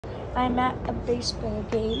I'm at a baseball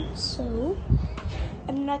game, so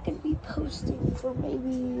I'm not gonna be posting for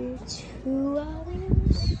maybe 2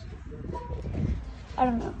 hours. I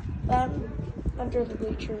don't know. I'm under the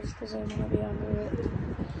bleachers because I'm gonna be under it.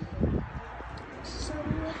 So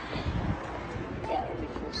yeah, let me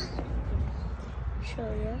just show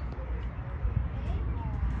you.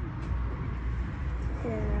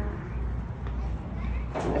 Yeah,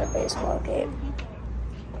 I'm at a baseball game.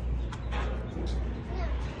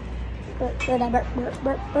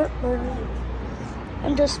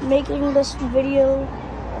 I'm just making this video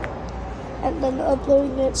and then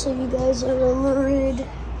uploading it so you guys are alerted.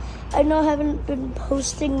 I know I haven't been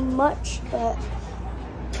posting much, but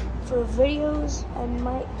for videos, I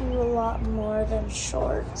might do a lot more than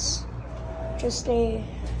shorts. Just stay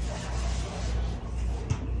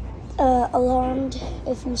alarmed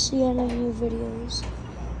if you see any new videos.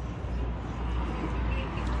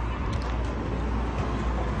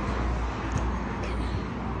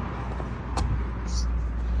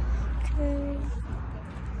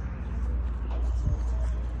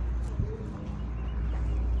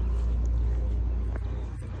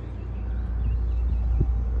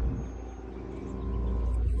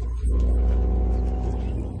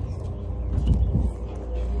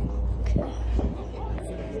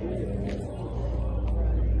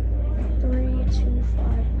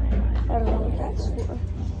 I don't know what that's for.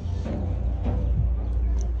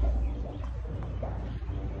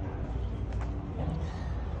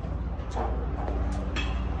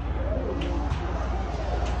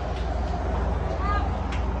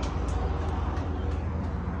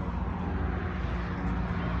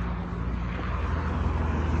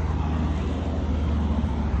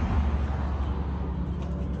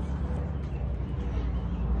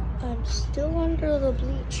 I'm still under the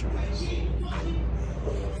bleachers.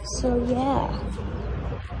 So yeah.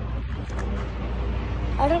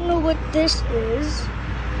 I don't know what this is.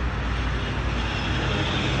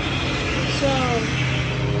 So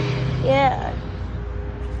yeah.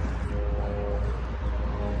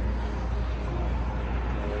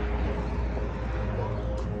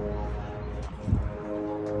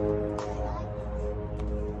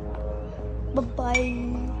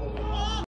 Bye-bye.